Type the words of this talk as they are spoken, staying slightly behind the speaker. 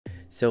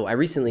So I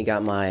recently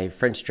got my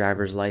French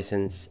driver's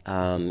license,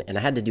 and I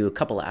had to do a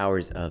couple of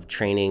hours of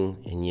training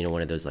in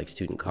one of those like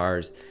student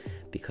cars,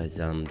 because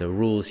the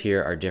rules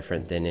here are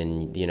different than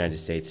in the United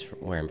States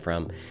where I'm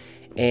from.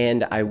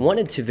 And I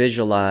wanted to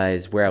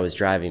visualize where I was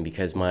driving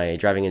because my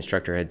driving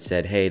instructor had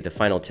said, hey, the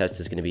final test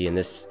is going to be in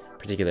this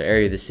particular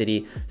area of the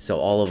city, so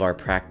all of our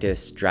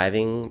practice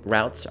driving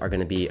routes are going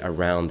to be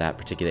around that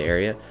particular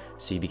area,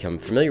 so you become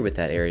familiar with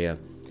that area.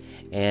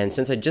 And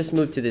since I just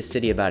moved to this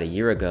city about a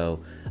year ago,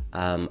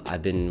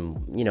 I've been,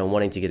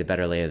 wanting to get a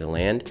better lay of the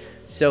land.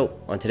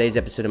 So on today's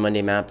episode of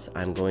Monday Maps,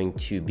 I'm going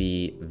to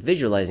be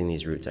visualizing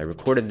these routes. I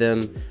recorded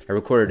them. I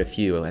recorded a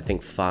few, I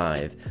think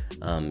 5,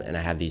 and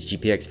I have these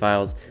GPX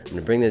files. I'm going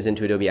to bring those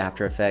into Adobe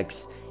After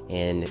Effects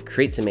and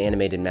create some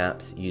animated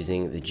maps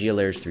using the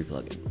GEOlayers 3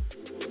 plugin.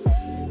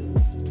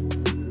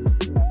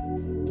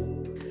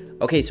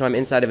 Okay, so I'm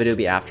inside of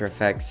Adobe After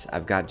Effects.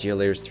 I've got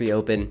GEOlayers 3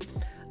 open.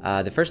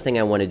 The first thing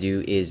I want to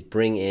do is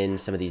bring in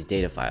some of these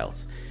data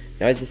files.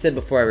 Now, as I said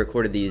before, I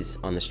recorded these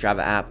on the Strava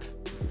app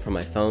from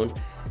my phone.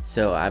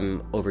 So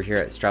I'm over here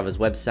at Strava's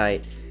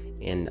website,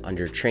 and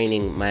under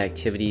training, my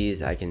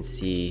activities, I can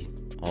see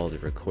all the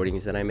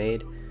recordings that I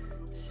made.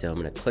 So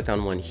I'm going to click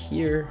on one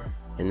here,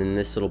 and then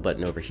this little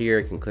button over here,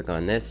 I can click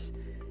on this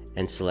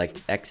and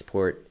select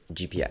Export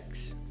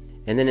GPX.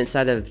 And then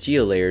inside of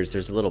GEOlayers,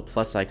 there's a little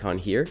plus icon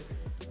here.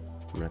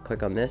 I'm going to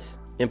click on this,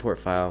 import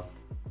file.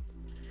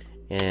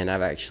 And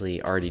I've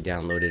actually already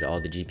downloaded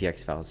all the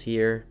GPX files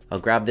here. I'll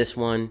grab this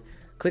one,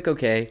 click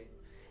OK,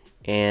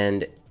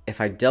 and if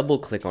I double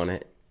click on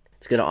it,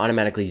 it's going to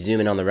automatically zoom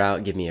in on the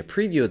route, give me a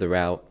preview of the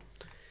route.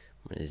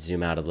 I'm going to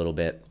zoom out a little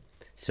bit.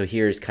 So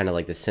here's kind of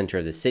like the center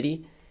of the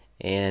city,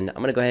 and I'm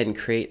going to go ahead and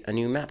create a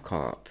new map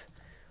comp.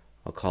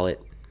 I'll call it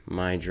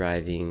My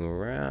Driving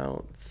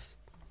Routes,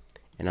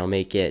 and I'll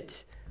make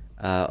it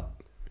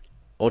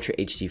Ultra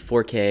HD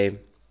 4K.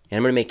 And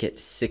I'm going to make it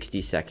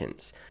 60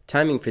 seconds.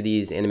 Timing for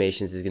these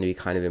animations is going to be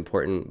kind of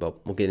important,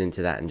 but we'll get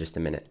into that in just a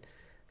minute.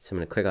 So I'm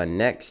going to click on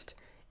Next.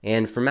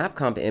 And for map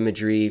comp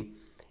imagery,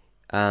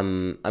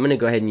 I'm going to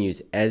go ahead and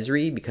use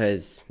Esri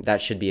because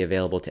that should be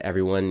available to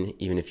everyone,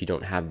 even if you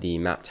don't have the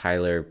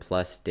MapTiler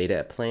Plus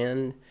data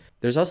plan.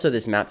 There's also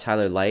this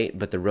MapTiler Lite,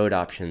 but the road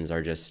options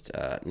are just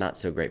not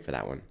so great for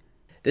that one.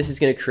 This is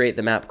going to create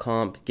the map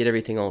comp, get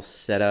everything all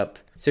set up.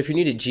 So if you're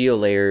new to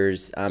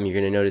GeoLayers, you're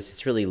going to notice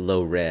it's really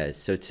low res.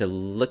 So to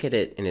look at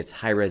it in its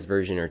high res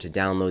version or to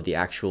download the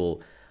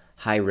actual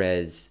high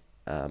res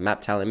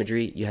map tile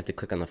imagery, you have to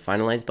click on the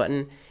finalize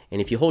button.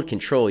 And if you hold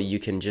control, you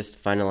can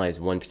just finalize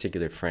one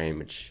particular frame,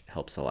 which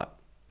helps a lot.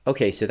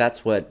 Okay, so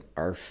that's what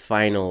our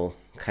final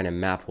kind of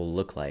map will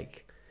look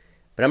like.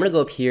 But I'm going to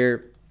go up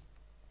here,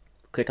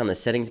 click on the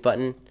settings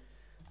button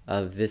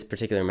of this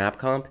particular map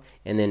comp,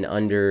 and then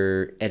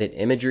under edit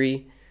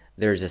imagery,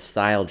 there's a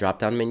style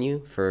drop-down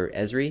menu for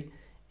Esri,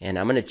 and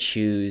I'm going to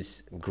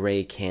choose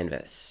gray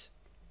canvas.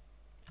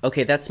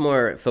 Okay, that's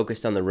more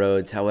focused on the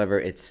roads. However,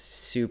 it's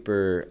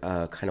super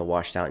kind of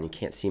washed out and you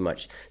can't see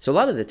much. So a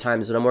lot of the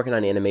times when I'm working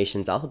on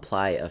animations, I'll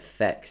apply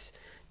effects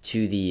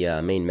to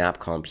the main map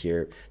comp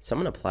here. So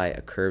I'm going to apply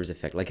a curves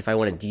effect. Like if I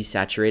want to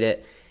desaturate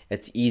it,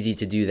 it's easy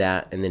to do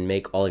that and then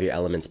make all of your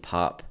elements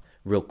pop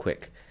real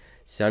quick.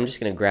 So I'm just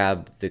going to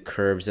grab the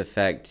curves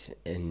effect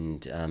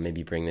and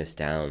maybe bring this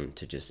down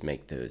to just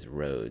make those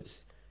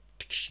roads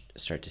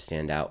start to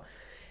stand out.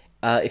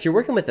 If you're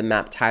working with the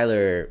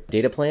MapTiler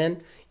data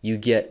plan, you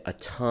get a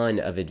ton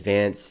of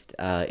advanced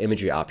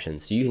imagery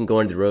options. So you can go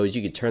into the roads,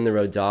 you can turn the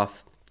roads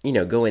off,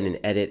 go in and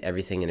edit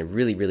everything in a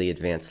really, really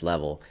advanced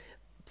level.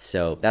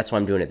 So that's why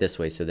I'm doing it this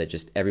way, so that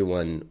just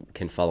everyone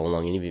can follow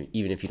along, and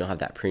even if you don't have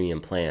that premium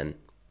plan.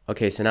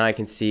 Okay, so now I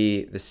can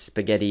see the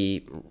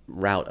spaghetti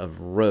route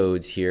of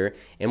roads here.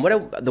 And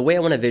the way I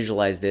want to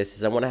visualize this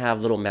is I want to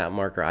have little map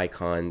marker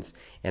icons,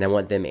 and I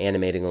want them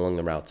animating along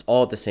the routes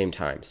all at the same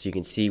time. So you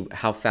can see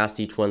how fast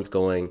each one's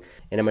going.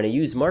 And I'm going to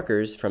use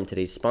markers from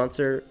today's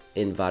sponsor,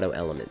 Envato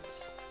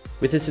Elements.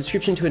 With a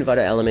subscription to Envato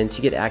Elements,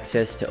 you get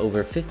access to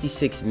over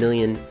 56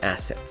 million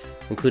assets,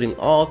 including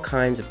all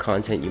kinds of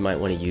content you might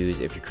want to use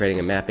if you're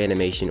creating a map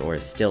animation or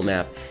a still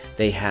map.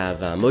 They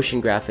have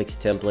motion graphics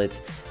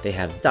templates, they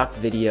have stock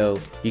video.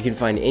 You can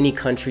find any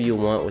country you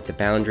want with the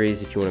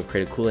boundaries. If you want to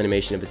create a cool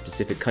animation of a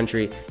specific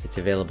country, it's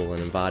available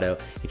in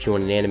Envato. If you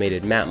want an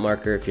animated map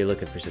marker, if you're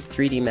looking for some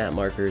 3D map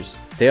markers,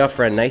 they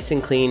offer a nice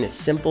and clean,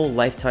 simple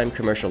lifetime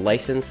commercial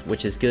license,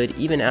 which is good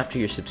even after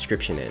your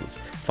subscription ends.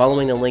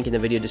 Following the link in the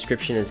video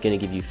description is going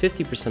to give you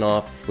 50%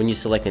 off when you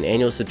select an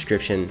annual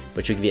subscription,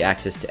 which will give you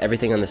access to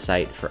everything on the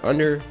site for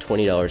under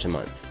 $20 a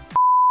month.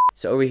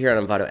 So over here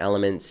on Envato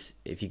Elements,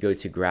 if you go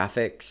to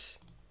graphics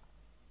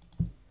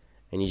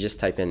and you just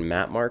type in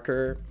map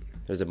marker,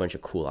 there's a bunch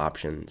of cool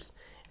options.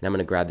 And I'm going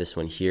to grab this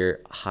one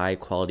here, high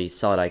quality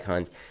solid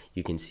icons.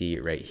 You can see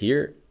right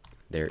here,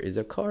 there is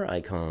a car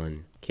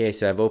icon. Okay,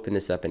 so I've opened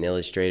this up in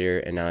Illustrator,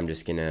 and now I'm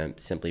just going to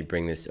simply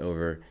bring this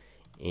over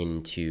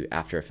into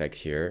After Effects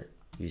here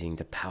using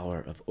the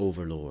power of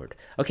Overlord.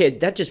 Okay,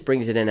 that just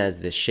brings it in as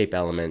the shape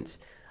elements.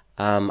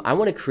 I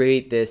want to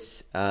create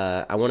this,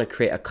 I want to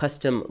create a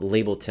custom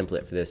label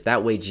template for this.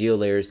 That way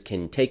GeoLayers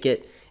can take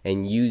it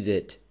and use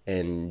it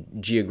and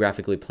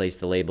geographically place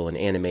the label and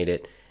animate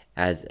it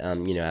as,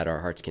 you know, at our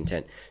heart's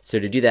content. So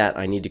to do that,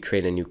 I need to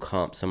create a new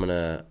comp. So I'm going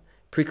to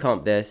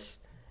pre-comp this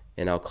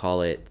and I'll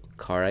call it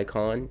car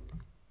icon.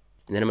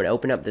 And then I'm going to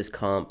open up this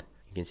comp.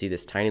 You can see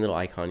this tiny little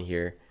icon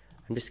here.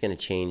 I'm just going to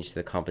change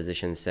the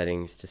composition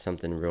settings to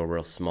something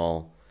real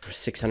small.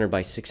 600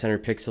 by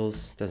 600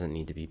 pixels, doesn't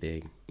need to be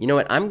big. You know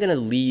what, I'm gonna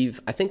leave,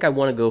 I think I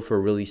wanna go for a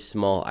really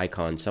small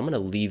icon, so I'm gonna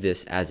leave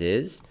this as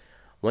is.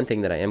 One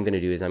thing that I am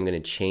gonna do is I'm gonna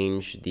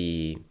change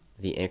the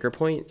anchor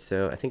point.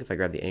 So I think if I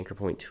grab the anchor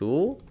point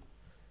tool,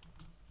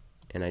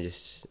 and I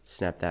just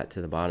snap that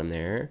to the bottom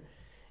there,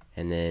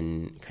 and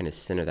then kind of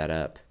center that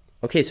up.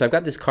 Okay, so I've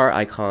got this car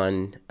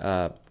icon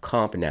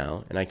comp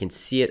now, and I can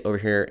see it over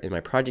here in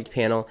my project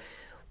panel.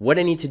 What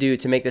I need to do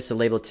to make this a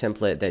label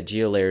template that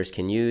GeoLayers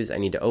can use, I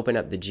need to open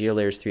up the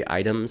GeoLayers 3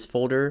 items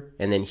folder,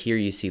 and then here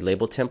you see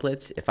label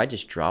templates. If I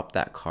just drop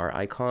that car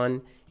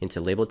icon into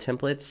label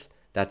templates,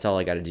 that's all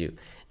I got to do.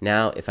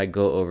 Now, if I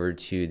go over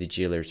to the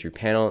GeoLayers 3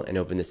 panel and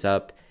open this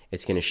up,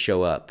 it's going to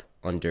show up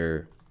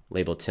under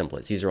label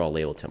templates. These are all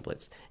label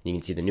templates. And you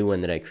can see the new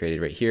one that I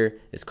created right here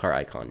is car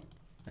icon.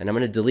 And I'm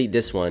going to delete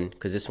this one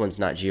because this one's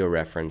not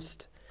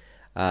geo-referenced.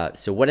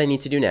 So what I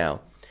need to do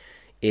now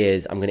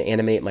is I'm going to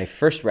animate my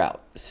first route.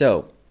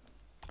 So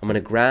I'm going to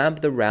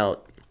grab the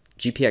route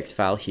GPX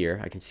file here.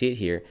 I can see it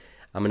here.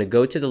 I'm going to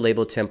go to the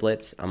label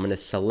templates. I'm going to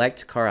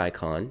select car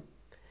icon.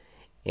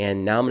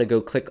 And now I'm going to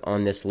go click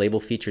on this label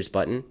features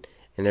button.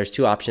 And there's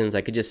two options.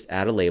 I could just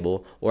add a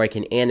label, or I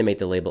can animate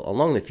the label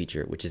along the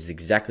feature, which is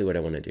exactly what I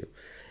want to do.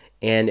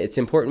 And it's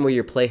important where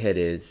your playhead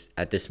is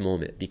at this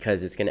moment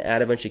because it's going to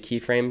add a bunch of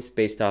keyframes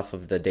based off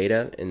of the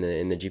data in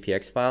the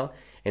GPX file.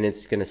 And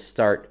it's going to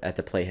start at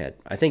the playhead.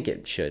 I think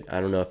it should.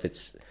 I don't know if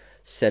it's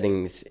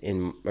settings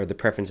in or the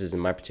preferences in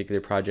my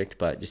particular project,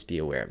 but just be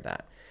aware of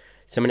that.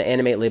 So I'm going to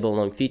animate label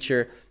along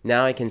feature.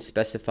 Now I can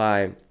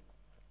specify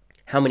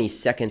how many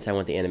seconds I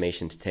want the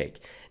animation to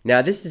take.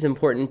 Now this is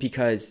important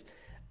because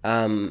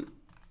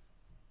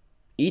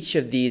each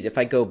of these, if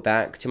I go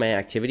back to my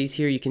activities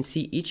here, you can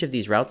see each of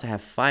these routes, I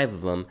have 5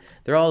 of them.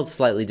 They're all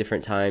slightly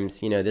different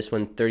times. You know, this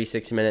one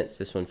 36 minutes,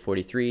 this one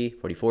 43,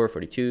 44,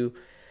 42.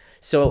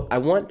 So I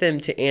want them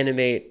to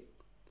animate,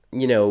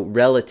 you know,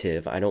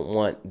 relative. I don't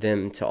want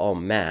them to all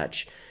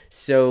match.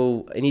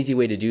 So an easy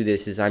way to do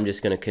this is I'm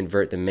just going to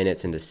convert the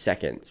minutes into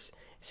seconds,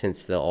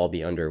 since they'll all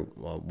be under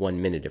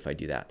 1 minute if I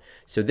do that.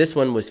 So this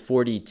one was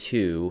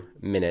 42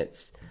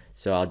 minutes.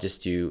 So I'll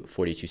just do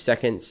 42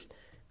 seconds,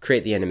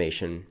 create the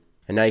animation.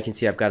 And now you can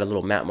see I've got a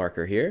little map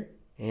marker here.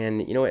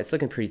 And you know what, it's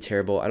looking pretty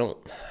terrible.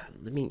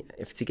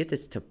 To get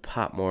this to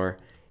pop more,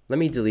 let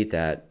me delete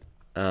that.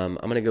 I'm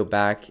going to go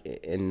back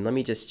and let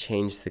me just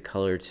change the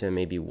color to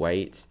maybe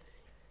white.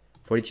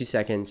 42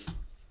 seconds.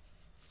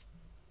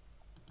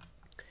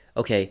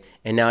 Okay,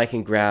 and now I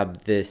can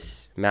grab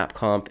this map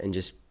comp and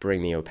just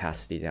bring the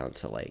opacity down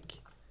to like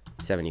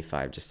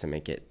 75 just to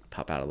make it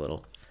pop out a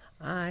little.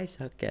 I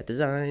suck at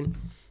design.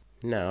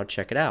 Now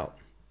check it out.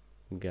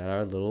 We got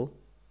our little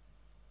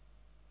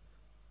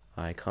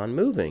icon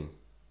moving.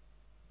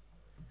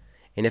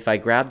 And if I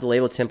grab the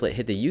label template,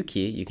 hit the U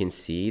key, you can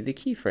see the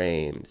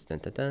keyframes. Dun,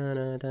 dun, dun,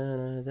 dun,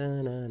 dun,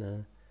 dun, dun,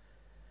 dun.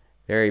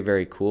 Very,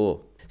 very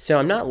cool. So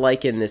I'm not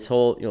liking this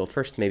whole, you know,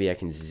 first maybe I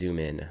can zoom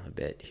in a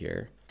bit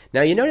here.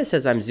 Now you notice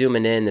as I'm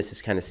zooming in, this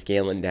is kind of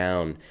scaling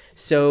down.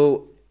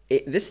 So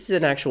this is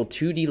an actual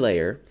 2D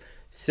layer.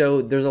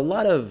 So there's a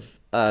lot of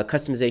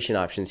customization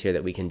options here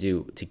that we can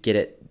do to get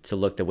it to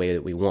look the way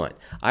that we want.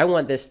 I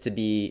want this to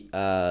be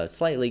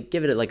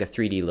give it like a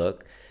 3D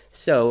look.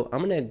 So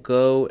I'm going to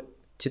go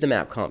to the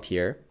map comp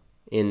here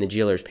in the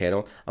GeoLayers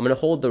panel. I'm going to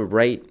hold the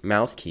right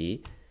mouse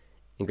key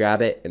and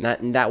grab it,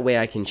 and that way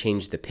I can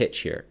change the pitch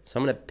here. So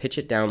I'm going to pitch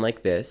it down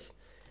like this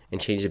and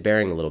change the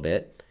bearing a little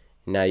bit.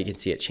 Now you can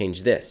see it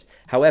change this.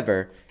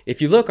 However,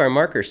 if you look, our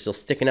marker's still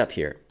sticking up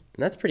here.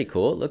 And that's pretty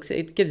cool.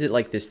 It gives it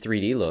like this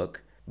 3D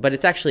look, but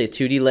it's actually a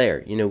 2D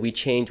layer. You know,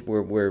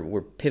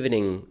 we're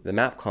pivoting the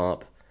map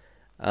comp,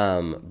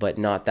 but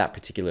not that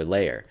particular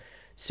layer.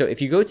 So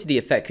if you go to the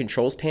Effect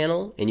Controls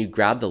panel and you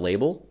grab the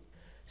label,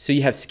 so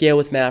you have Scale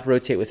with Map,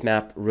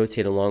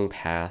 Rotate Along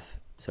Path.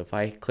 So if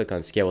I click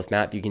on Scale with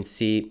Map, you can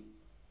see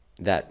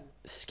that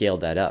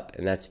scaled that up,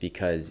 and that's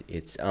because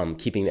it's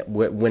keeping that.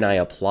 When I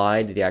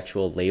applied the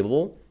actual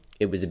label,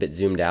 it was a bit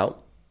zoomed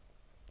out.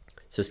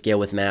 So Scale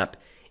with Map,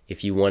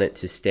 if you want it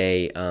to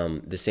stay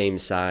the same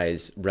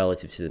size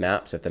relative to the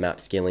map, so if the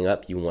map's scaling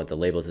up, you want the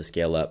label to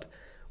scale up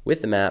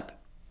with the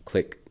map,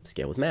 click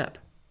Scale with Map.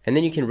 And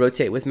then you can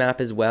rotate with map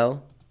as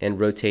well and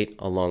rotate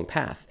along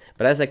path.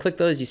 But as I click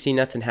those, you see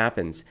nothing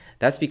happens.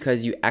 That's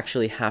because you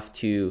actually have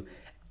to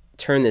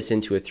turn this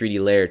into a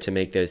 3D layer to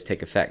make those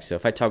take effect. So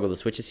if I toggle the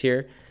switches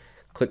here,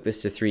 click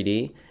this to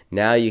 3D,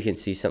 now you can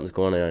see something's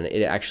going on.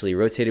 It actually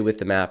rotated with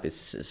the map,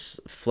 it's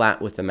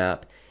flat with the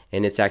map,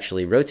 and it's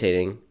actually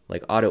rotating,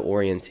 like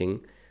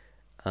auto-orienting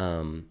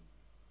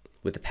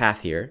with the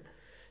path here.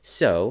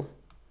 So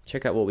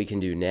check out what we can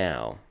do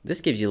now.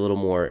 This gives you a little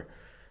more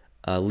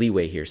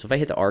leeway here. So if I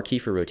hit the R key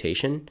for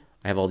rotation,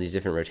 I have all these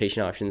different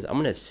rotation options. I'm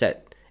going to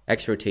set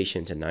X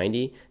rotation to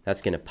 90.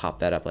 That's going to pop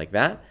that up like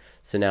that.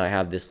 So now I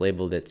have this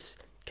label that's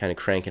kind of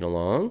cranking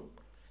along.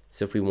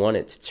 So if we want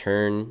it to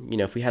turn, you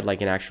know, if we had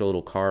like an actual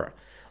little car,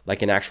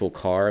 like an actual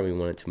car, and we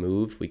want it to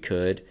move, we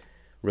could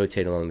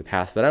rotate along the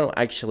path, but I don't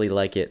actually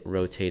like it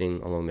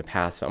rotating along the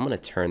path, so I'm going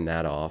to turn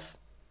that off.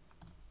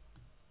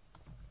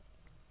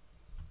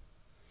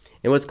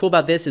 And what's cool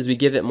about this is we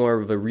give it more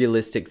of a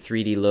realistic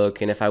 3D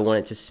look, and if I want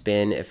it to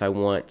spin, if I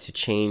want to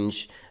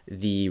change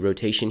the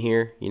rotation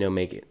here, you know,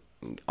 make it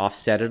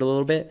offset it a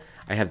little bit,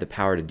 I have the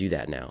power to do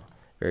that now.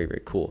 Very,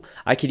 very cool.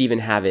 I could even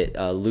have it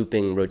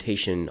looping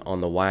rotation on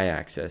the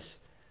y-axis.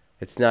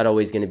 It's not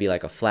always going to be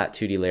like a flat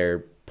 2D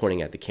layer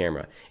pointing at the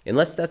camera,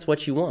 unless that's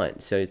what you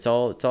want. So it's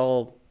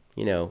all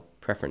you know,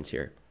 preference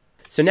here.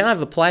 So now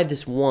I've applied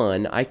this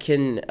one. I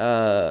can,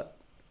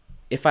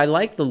 if I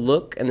like the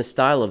look and the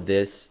style of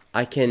this,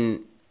 I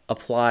can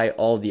apply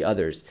all the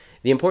others.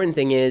 The important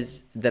thing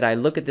is that I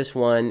look at this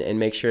one and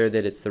make sure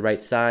that it's the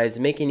right size,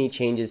 make any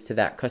changes to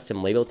that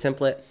custom label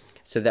template,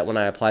 so that when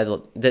I apply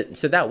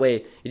so that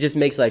way it just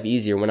makes life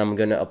easier when I'm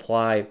going to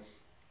apply,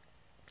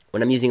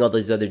 when I'm using all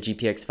those other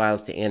GPX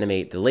files to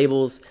animate the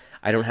labels.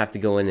 I don't have to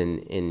go in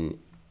and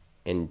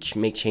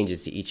make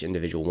changes to each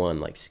individual one,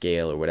 like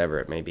scale or whatever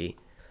it may be.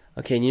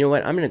 Okay, and you know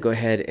what? I'm going to go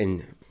ahead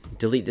and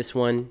delete this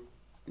one.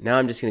 Now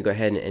I'm just going to go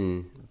ahead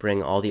and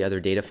bring all the other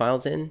data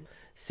files in.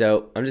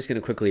 So I'm just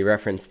going to quickly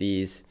reference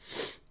these.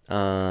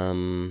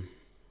 Let's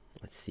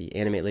see,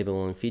 animate label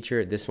along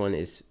feature. This one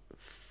is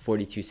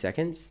 42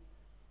 seconds.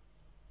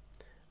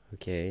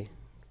 Okay,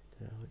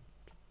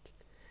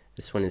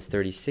 this one is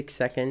 36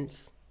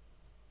 seconds.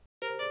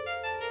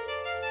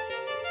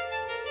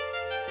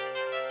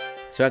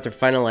 So after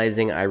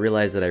finalizing, I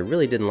realized that I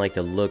really didn't like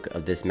the look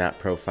of this map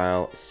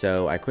profile,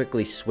 so I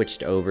quickly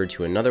switched over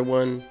to another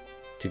one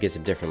to get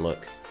some different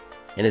looks.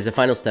 And as a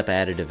final step, I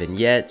added a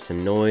vignette,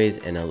 some noise,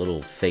 and a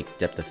little fake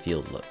depth of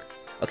field look.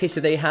 Okay, so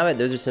there you have it.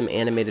 Those are some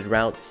animated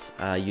routes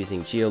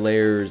using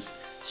GeoLayers,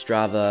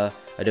 Strava,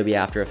 Adobe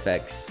After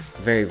Effects.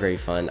 Very, very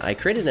fun. I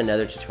created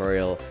another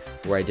tutorial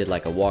where I did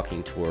like a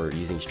walking tour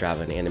using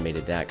Strava and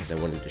animated that because I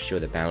wanted to show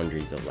the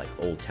boundaries of like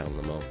Old Town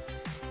Lemont.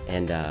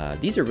 And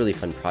these are really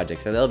fun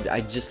projects.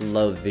 I just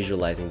love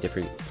visualizing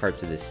different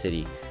parts of this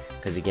city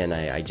because again,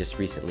 I just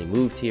recently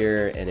moved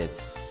here and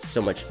it's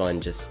so much fun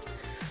just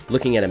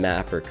looking at a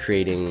map or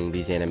creating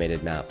these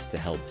animated maps to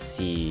help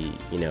see,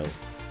 you know,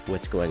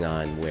 what's going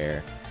on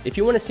where. If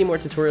you want to see more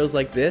tutorials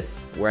like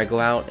this, where I go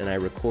out and I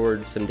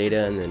record some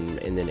data and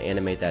then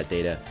animate that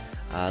data,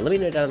 let me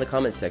know down in the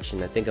comments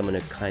section. I think I'm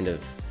going to kind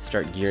of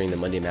start gearing the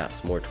Monday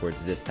Maps more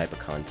towards this type of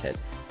content,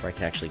 where I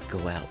can actually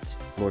go out,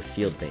 more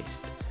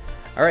field-based.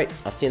 All right,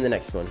 I'll see you in the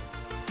next one.